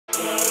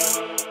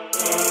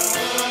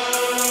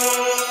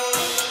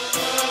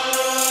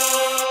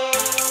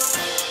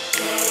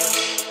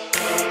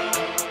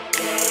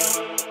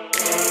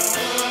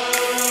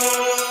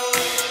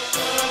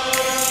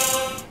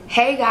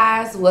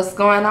guys, what's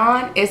going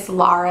on? It's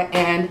Laura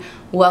and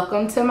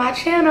welcome to my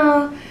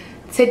channel.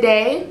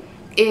 Today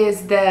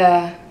is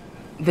the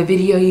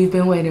video you've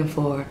been waiting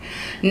for.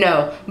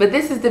 No, but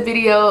this is the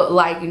video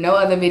like no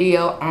other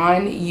video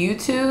on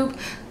YouTube.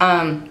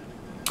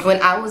 When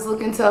I was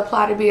looking to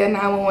apply to be a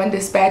 911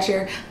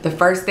 dispatcher, the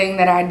first thing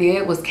that I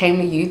did was came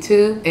to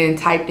YouTube and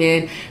typed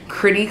in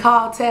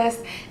Criticall test,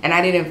 and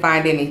I didn't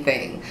find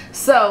anything.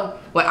 So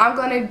what I'm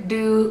going to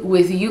do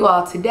with you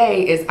all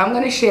today is I'm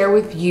going to share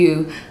with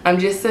you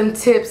just some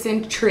tips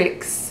and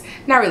tricks.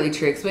 Not really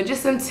tricks, but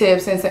just some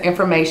tips and some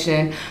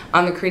information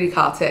on the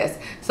Criticall test.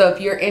 So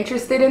if you're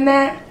interested in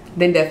that,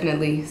 then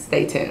definitely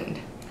stay tuned.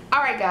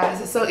 Alright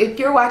guys, so if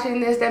you're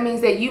watching this, that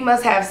means that you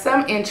must have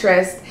some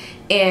interest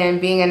in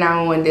being a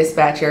 911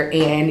 dispatcher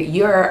and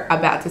you're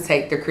about to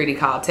take the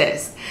Criticall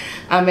test.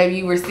 Maybe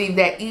you received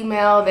that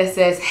email that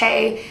says,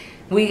 hey,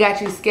 we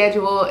got you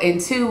scheduled in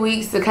 2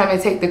 weeks to come and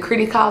take the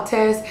Criticall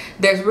test.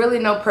 There's really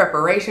no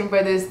preparation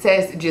for this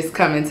test, just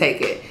come and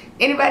take it.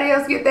 Anybody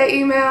else get that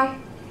email?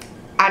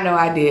 I know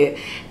I did,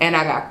 and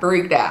I got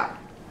freaked out.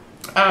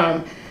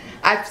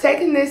 I've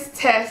taken this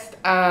test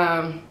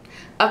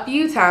a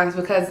few times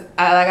because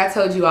like I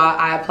told you all,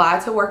 I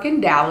applied to work in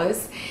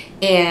Dallas,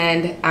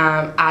 and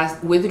I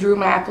withdrew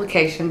my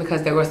application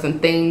because there were some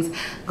things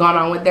going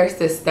on with their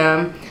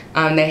system.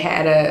 They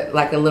had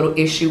a little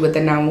issue with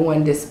the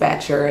 911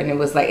 dispatcher, and it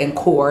was like in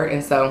court,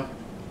 and so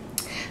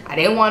I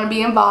didn't want to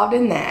be involved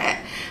in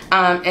that.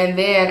 And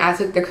then I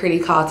took the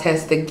Criticall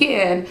test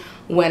again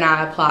when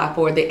I applied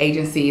for the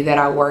agency that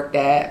I worked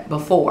at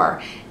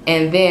before.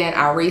 And then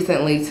I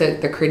recently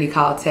took the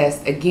Criticall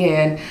test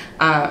again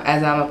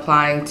as I'm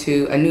applying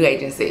to a new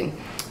agency.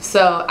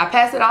 So I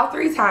passed it all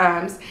 3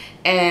 times,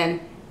 and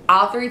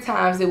all 3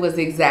 times it was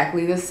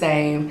exactly the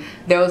same.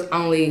 There was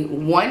only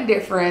one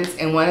difference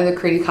in one of the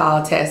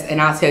Criticall tests, and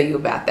I'll tell you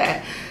about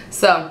that.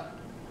 So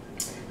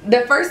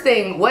the first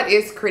thing, what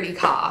is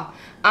Criticall?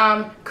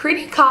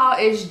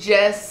 Criticall is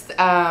just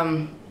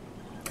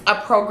a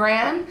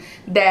program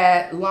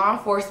that law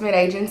enforcement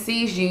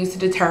agencies use to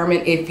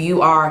determine if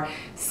you are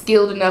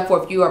skilled enough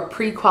or if you are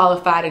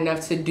pre-qualified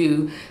enough to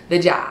do the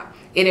job.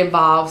 It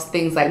involves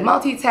things like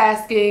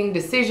multitasking,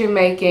 decision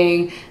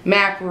making,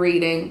 map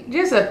reading,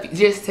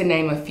 just to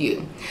name a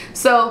few.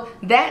 So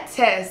that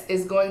test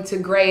is going to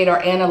grade or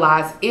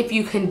analyze if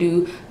you can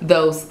do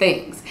those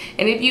things.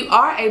 And if you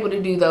are able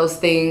to do those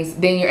things,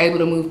 then you're able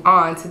to move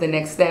on to the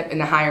next step in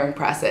the hiring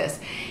process.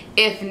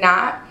 If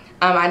not,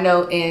 I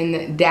know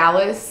in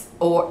Dallas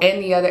or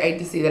any other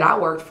agency that I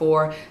worked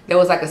for, there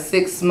was like a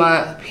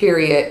 6-month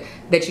period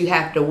that you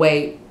have to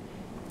wait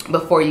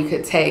before you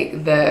could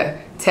take the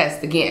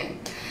test again.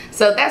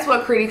 So that's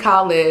what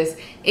Criticall is.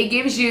 It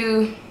gives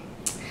you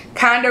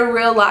kind of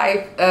real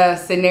life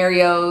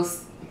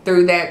scenarios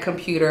through that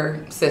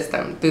computer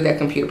system, through that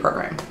computer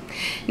program.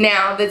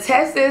 Now the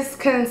test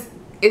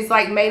is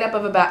like made up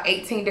of about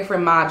 18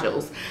 different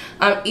modules.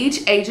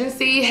 Each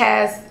agency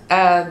has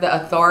the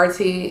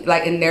authority,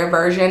 like in their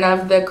version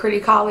of the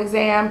Criticall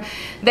exam,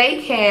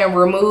 they can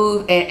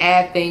remove and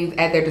add things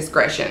at their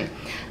discretion.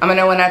 I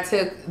know when I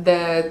took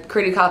the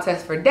Criticall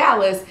test for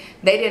Dallas,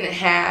 they didn't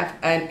have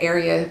an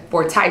area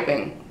for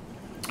typing,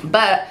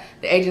 but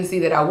the agency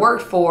that I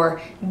worked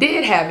for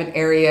did have an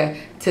area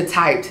to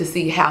type to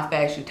see how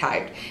fast you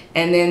typed.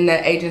 And then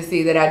the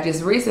agency that I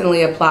just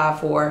recently applied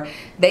for,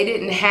 they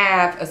didn't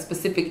have a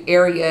specific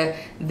area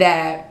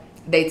that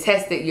they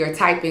tested your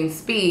typing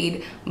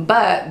speed,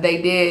 but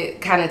they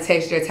did kind of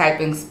test your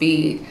typing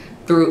speed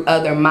through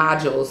other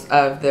modules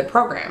of the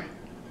program.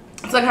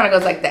 So it kind of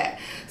goes like that.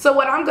 So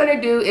what I'm going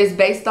to do is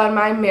based on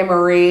my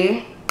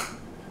memory,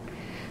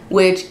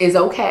 which is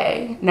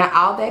okay, not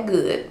all that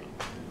good.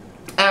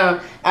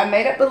 I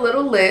made up a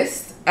little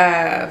list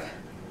of,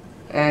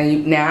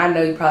 now I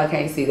know you probably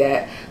can't see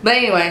that, but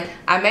anyway,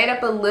 I made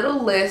up a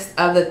little list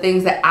of the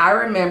things that I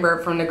remember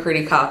from the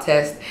Criticall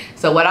test.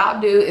 So what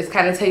I'll do is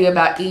kind of tell you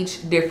about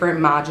each different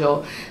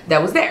module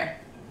that was there.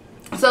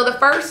 So the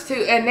first 2,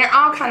 and they're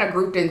all kind of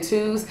grouped in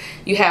 2s.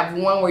 You have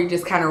one where you're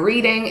just kind of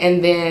reading,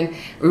 and then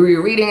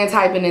you're reading and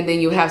typing, and then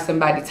you have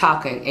somebody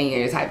talking and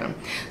you're typing.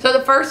 So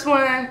the first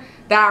one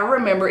that I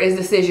remember is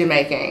decision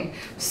making.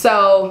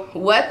 So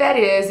what that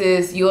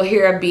is you'll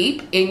hear a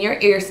beep in your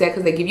ear set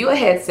because they give you a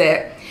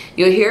headset.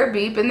 You'll hear a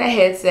beep in the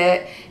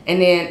headset,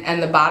 and then in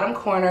the bottom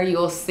corner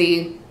you'll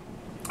see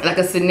like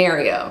a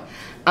scenario.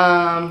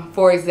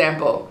 For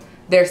example,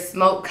 there's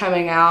smoke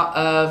coming out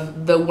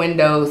of the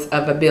windows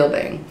of a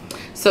building.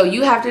 So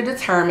you have to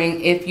determine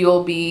if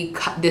you'll be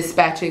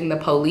dispatching the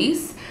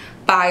police,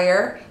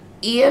 fire,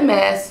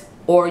 EMS,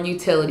 or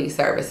utility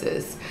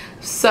services.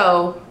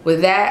 So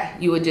with that,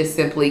 you would just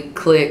simply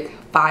click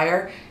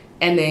fire,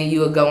 and then you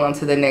would go on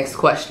to the next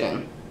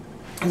question.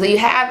 So you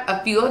have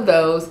a few of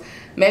those,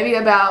 maybe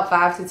about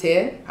 5 to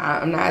 10.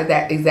 I'm not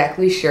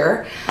exactly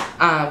sure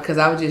because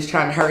I was just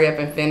trying to hurry up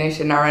and finish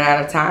and not run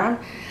out of time.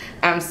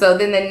 So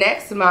then the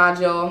next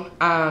module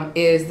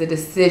is the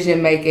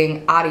decision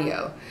making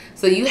audio.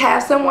 So you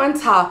have someone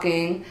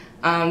talking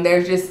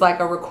There's just like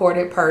a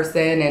recorded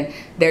person and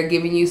they're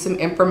giving you some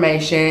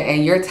information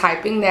and you're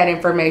typing that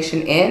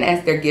information in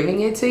as they're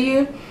giving it to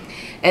you.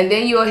 And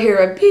then you'll hear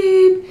a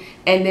beep,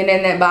 and then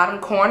in that bottom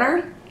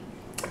corner,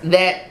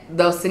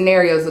 those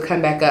scenarios will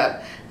come back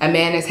up. A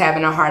man is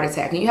having a heart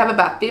attack, and you have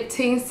about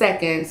 15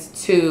 seconds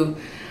to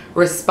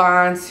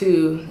respond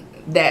to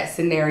that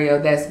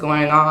scenario that's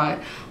going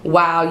on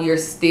while you're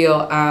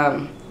still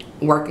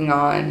working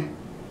on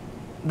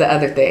the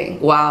other thing,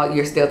 while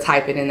you're still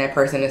typing and that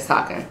person is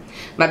talking.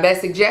 My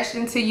best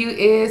suggestion to you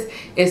is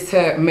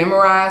to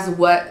memorize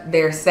what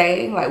they're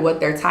saying, like what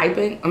they're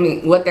typing,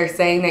 what they're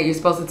saying that you're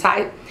supposed to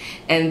type,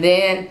 and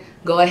then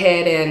go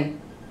ahead and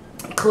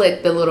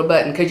click the little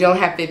button, because you don't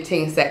have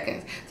 15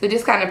 seconds. So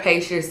just kind of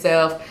pace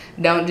yourself.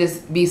 Don't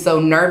just be so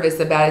nervous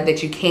about it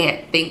that you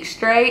can't think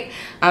straight,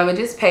 but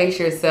just pace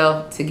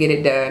yourself to get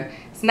it done.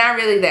 It's not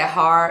really that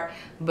hard,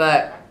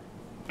 but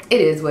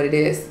it is what it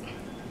is.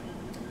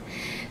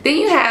 Then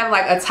you have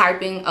like a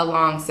typing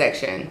along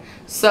section.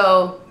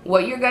 So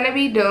what you're going to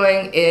be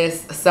doing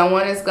is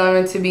someone is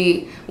going to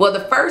be, well, the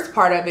first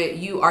part of it,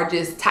 you are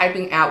just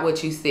typing out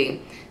what you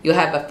see. You'll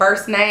have a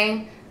first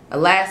name, a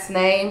last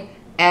name,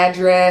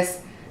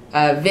 address,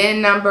 a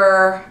VIN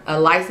number, a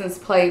license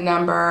plate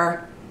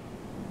number,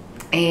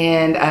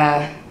 and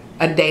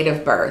a date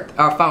of birth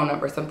or phone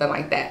number, something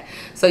like that.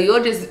 So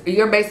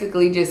you're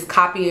basically just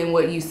copying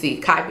what you see,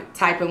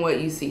 typing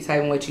what you see,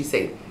 typing what you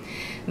see.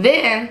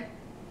 Then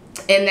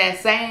in that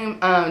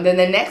same, then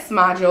the next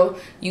module,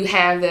 you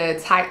have the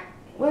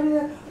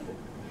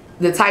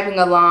typing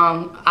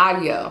along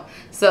audio.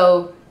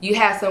 So you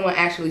have someone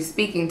actually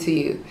speaking to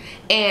you.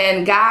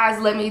 And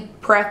guys, let me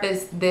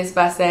preface this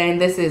by saying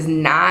this is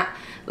not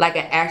like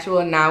an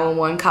actual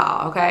 911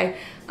 call, okay?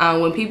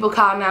 When people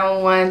call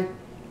 911,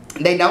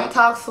 they don't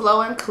talk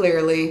slow and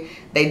clearly,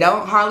 they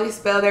don't hardly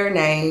spell their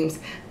names,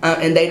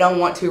 and they don't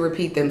want to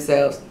repeat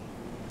themselves.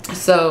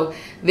 So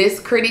this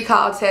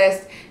Criticall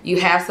test,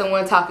 you have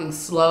someone talking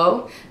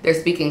slow, they're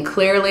speaking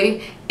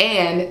clearly,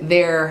 and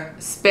they're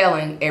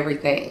spelling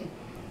everything.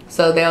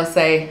 So they'll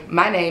say,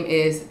 my name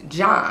is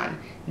John,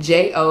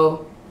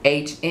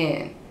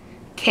 J-O-H-N,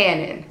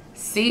 Cannon,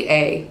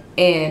 C-A-N-O-N.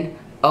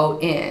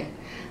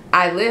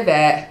 I live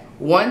at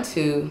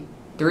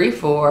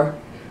 1234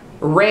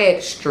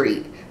 Red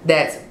Street.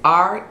 That's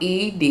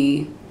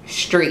R-E-D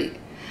Street.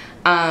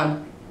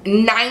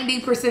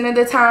 90% of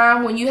the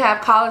time when you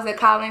have callers that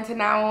call into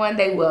 911,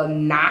 they will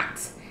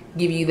not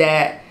give you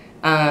that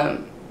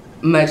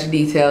much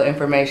detailed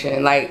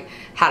information, like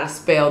how to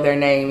spell their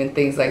name and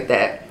things like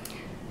that.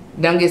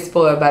 Don't get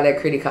spoiled by that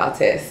Criticall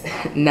test.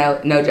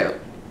 No joke.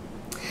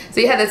 So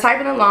you have the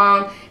typing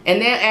along,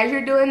 and then as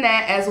you're doing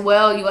that as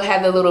well, you'll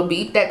have the little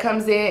beep that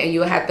comes in, and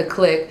you'll have to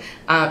click,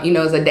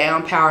 it's a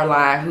down power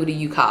line, who do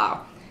you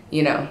call?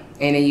 And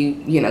then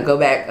you go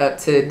back up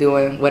to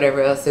doing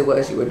whatever else it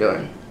was you were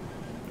doing.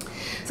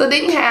 So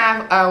then you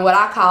have what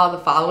I call the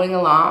following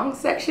along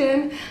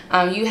section.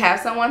 You have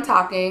someone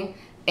talking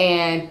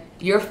and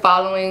you're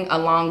following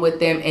along with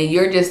them, and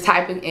you're just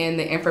typing in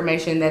the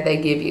information that they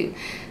give you.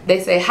 They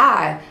say,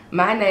 hi,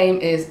 my name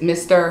is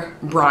Mr.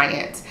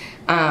 Bryant.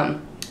 So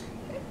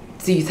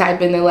you type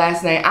in the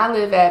last name. I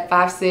live at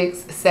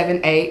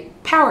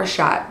 5678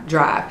 Powershot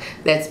Drive.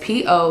 That's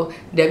P-O-W-R-S-H-O-T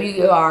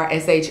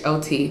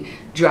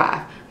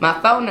Drive. My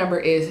phone number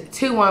is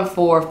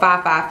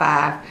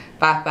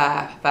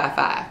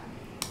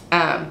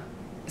 214-555-5555.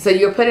 So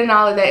you're putting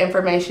all of that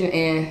information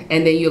in,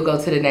 and then you'll go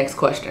to the next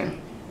question.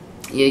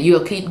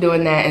 You'll keep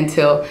doing that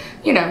until,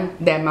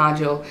 that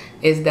module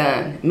is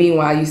done.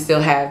 Meanwhile, you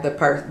still have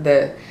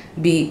the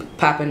beep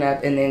popping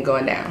up and then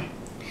going down.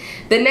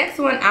 The next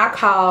one I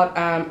called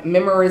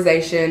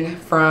memorization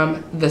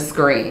from the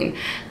screen.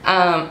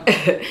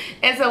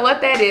 And so what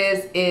that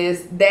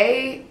is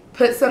they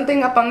put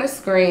something up on the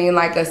screen,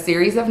 like a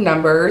series of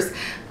numbers.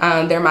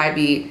 There might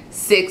be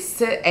 6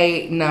 to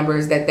 8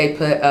 numbers that they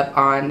put up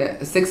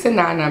on, 6 to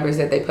 9 numbers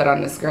that they put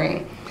on the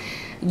screen.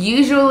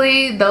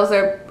 Usually those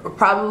are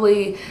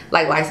probably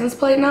like license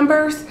plate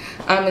numbers.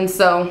 And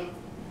so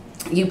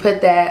you put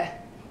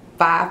that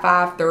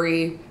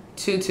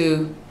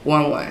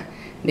 5532211.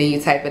 Then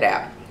you type it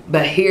out.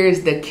 But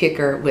here's the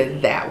kicker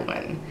with that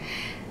one.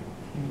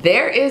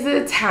 There is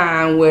a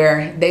time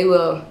where they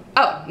will,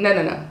 oh,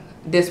 no,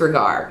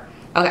 disregard.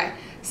 Okay,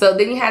 so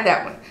then you have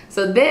that one.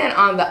 So then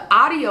on the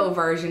audio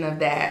version of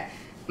that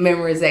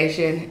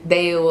memorization,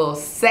 they will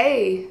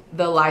say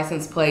the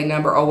license plate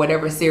number or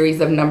whatever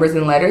series of numbers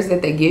and letters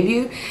that they give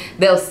you.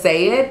 They'll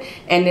say it,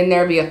 and then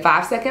there'll be a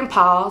 5-second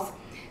pause.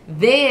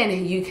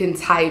 Then you can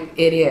type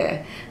it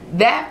in.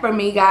 That for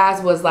me,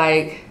 guys, was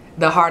like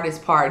the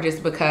hardest part,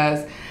 just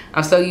because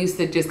I'm so used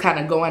to just kind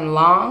of going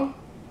along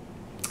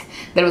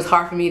that it was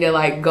hard for me to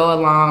like go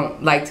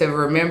along, like to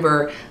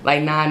remember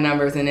like 9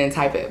 numbers and then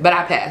type it. But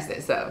I passed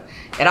it, so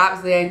it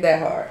obviously ain't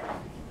that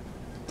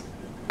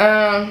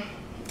hard.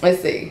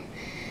 Let's see.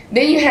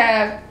 Then you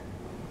have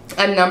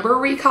a number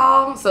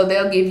recall. So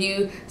they'll give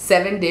you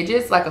 7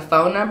 digits, like a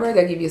phone number.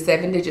 They'll give you a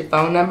 7-digit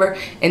phone number,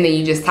 and then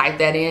you just type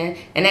that in,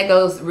 and that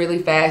goes really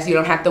fast. You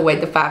don't have to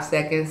wait the 5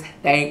 seconds.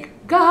 Thank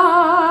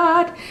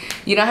God.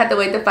 You don't have to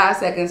wait the 5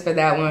 seconds for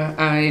that one.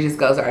 It just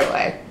goes right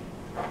away.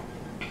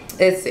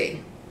 Let's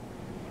see.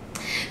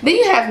 Then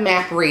you have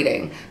map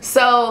reading.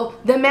 So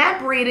the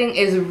map reading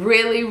is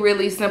really,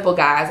 really simple,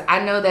 guys.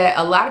 I know that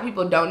a lot of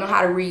people don't know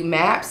how to read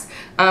maps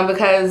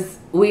because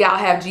we all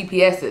have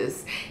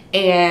GPSs,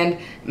 and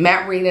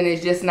map reading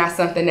is just not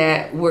something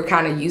that we're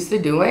kind of used to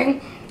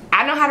doing.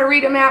 I know how to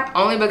read a map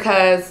only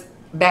because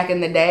back in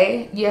the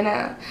day, you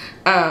know,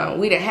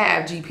 we didn't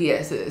have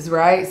GPSs,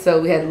 right?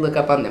 So we had to look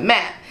up on the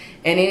map.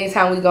 And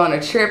anytime we go on a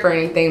trip or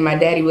anything, my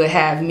daddy would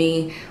have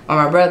me or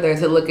my brother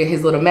to look at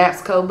his little maps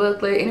code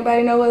booklet.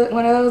 Anybody know what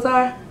one of those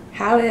are?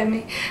 Holler at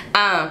me.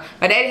 My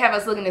daddy have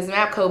us look in his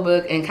map code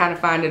book and kind of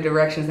find the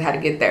directions of how to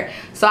get there.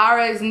 So I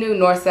always knew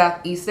north,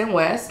 south, east, and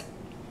west,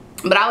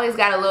 but I always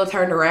got a little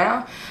turned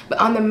around. But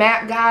on the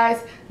map,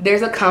 guys,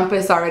 there's a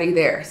compass already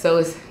there. So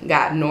it's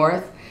got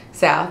north,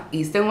 south,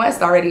 east, and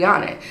west already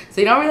on it.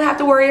 So you don't really have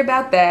to worry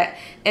about that.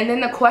 And then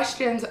the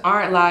questions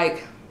aren't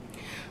like,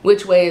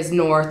 which way is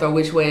north or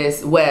which way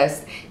is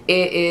west.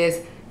 It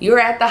is, you're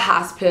at the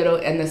hospital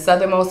in the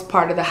southernmost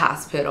part of the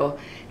hospital.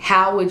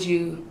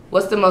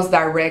 What's the most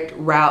direct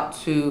route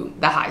to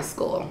the high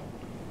school?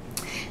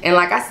 And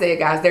like I said,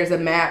 guys, there's a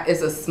map.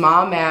 It's a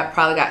small map,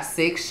 probably got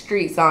 6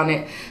 streets on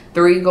it.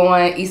 3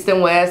 going east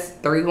and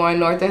west, 3 going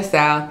north and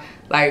south.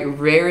 Like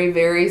very,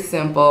 very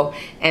simple.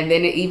 And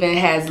then it even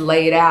has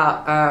laid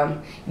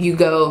out, you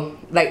go,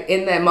 like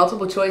in the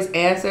multiple choice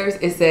answers,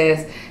 it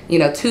says, you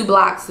know, 2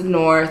 blocks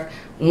north,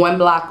 1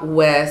 block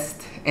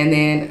west, and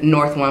then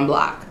north 1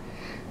 block.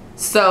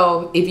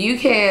 So if you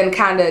can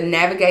kind of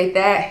navigate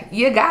that,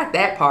 you got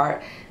that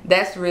part.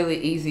 That's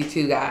really easy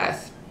too,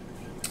 guys.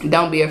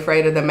 Don't be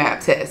afraid of the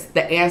map test.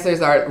 The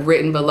answers are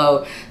written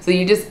below. So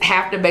you just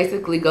have to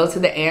basically go to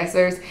the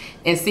answers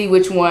and see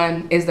which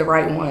one is the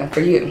right one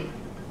for you.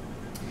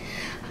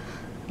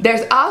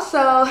 There's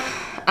also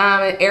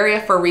an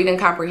area for reading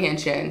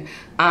comprehension.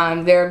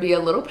 There'll be a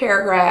little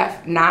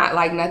paragraph, not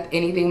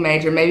anything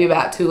major, maybe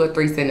about 2 or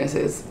 3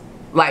 sentences,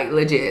 like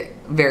legit,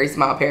 very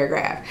small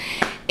paragraph.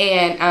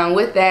 And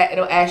with that,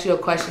 it'll ask you a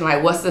question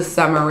like, what's the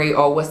summary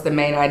or what's the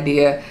main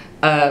idea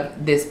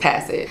of this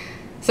passage?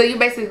 So you're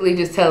basically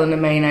just telling the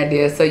main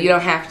idea, so you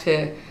don't have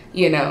to,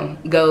 you know,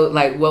 go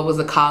like what was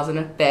the cause and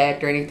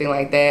effect or anything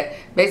like that.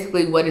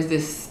 Basically, what is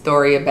this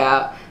story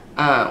about?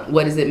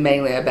 What is it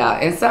mainly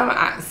about? And some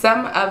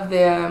of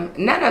them,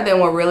 none of them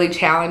were really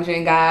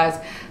challenging,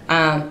 guys.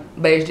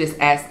 But it's just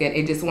asking,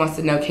 it just wants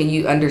to know, can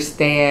you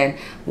understand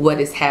what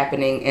is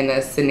happening in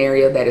a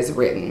scenario that is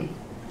written?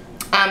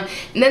 And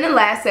then the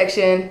last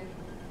section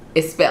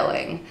is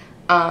spelling.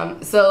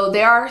 So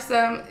there are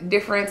some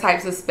different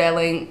types of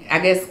spelling, I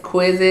guess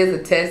quizzes,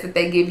 a test that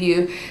they give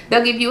you.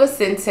 They'll give you a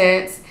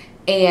sentence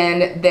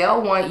and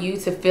they'll want you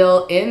to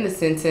fill in the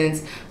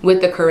sentence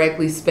with the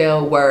correctly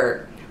spelled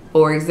word.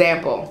 For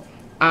example,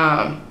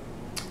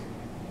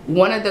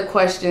 one of the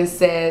questions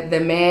said the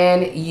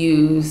man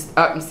used,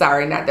 I'm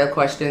sorry, not the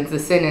questions, the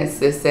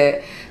sentences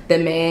said the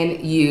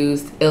man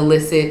used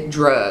illicit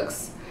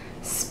drugs.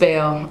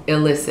 Spell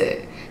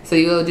illicit. So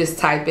you'll just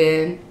type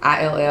in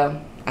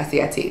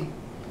I-L-L-I-C-I-T,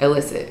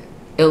 illicit,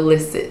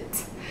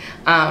 illicit.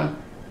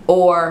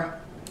 Or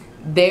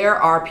there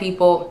are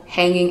people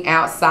hanging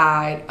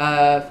outside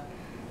of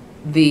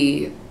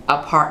the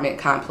apartment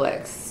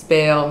complex.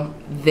 Spell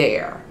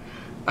there.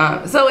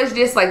 So it's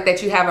just like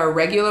that. You have a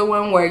regular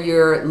one where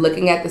you're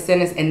looking at the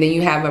sentence, and then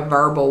you have a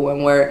verbal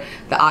one where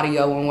the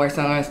audio one where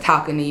someone's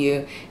talking to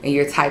you and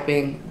you're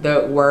typing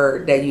the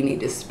word that you need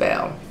to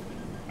spell.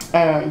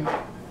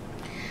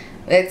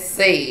 Let's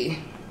see.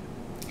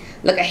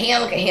 Look at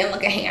him, look at him,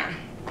 look at him.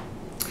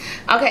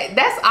 Okay,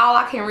 that's all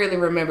I can really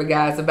remember,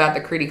 guys, about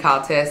the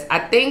Criticall test. I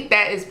think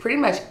that is pretty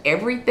much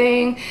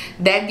everything.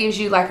 That gives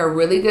you like a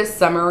really good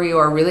summary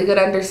or a really good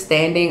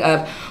understanding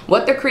of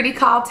what the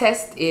Criticall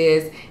test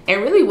is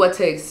and really what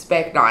to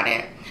expect on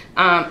it.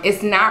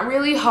 It's not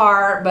really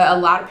hard, but a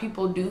lot of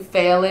people do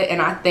fail it,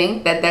 and I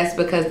think that that's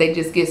because they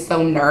just get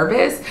so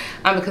nervous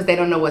because they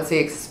don't know what to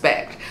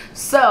expect.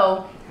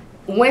 So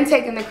when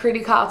taking the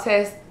Criticall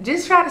test,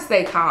 just try to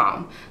stay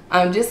calm.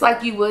 Just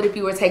like you would if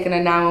you were taking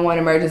a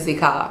 911 emergency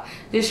call.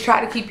 Just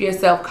try to keep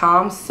yourself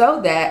calm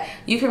so that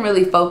you can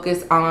really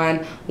focus on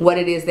what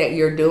it is that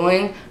you're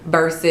doing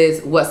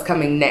versus what's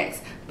coming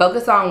next.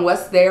 Focus on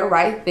what's there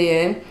right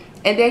then,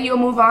 and then you'll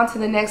move on to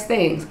the next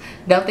things.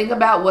 Don't think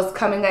about what's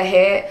coming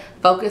ahead.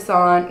 Focus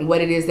on what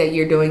it is that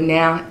you're doing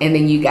now, and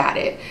then you got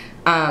it.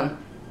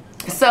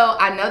 So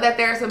I know that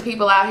there are some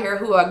people out here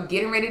who are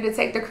getting ready to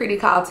take the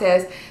Criticall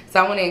test.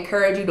 So I want to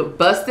encourage you to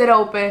bust it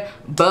open,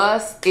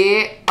 because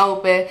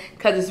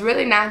it's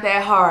really not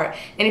that hard.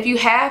 And if you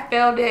have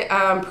failed it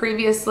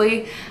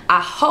previously, I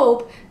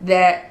hope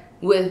that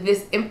with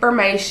this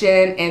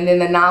information and then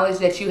the knowledge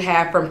that you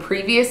have from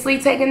previously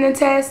taking the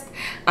test,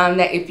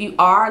 that if you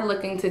are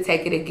looking to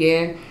take it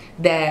again,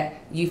 that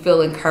you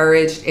feel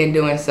encouraged in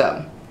doing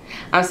so.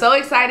 I'm so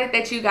excited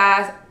that you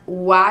guys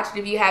watched.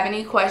 If you have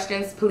any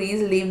questions,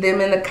 please leave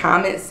them in the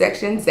comment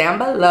section down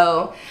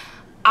below.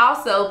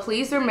 Also,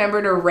 please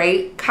remember to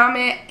rate,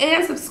 comment,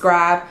 and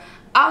subscribe.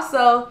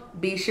 Also,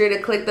 be sure to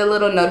click the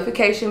little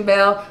notification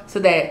bell so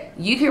that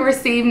you can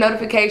receive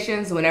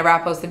notifications whenever I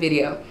post a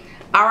video.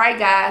 Alright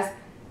guys,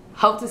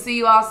 hope to see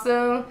you all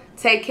soon.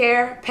 Take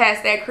care,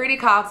 pass that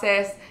Criticall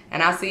test,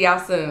 and I'll see y'all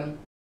soon.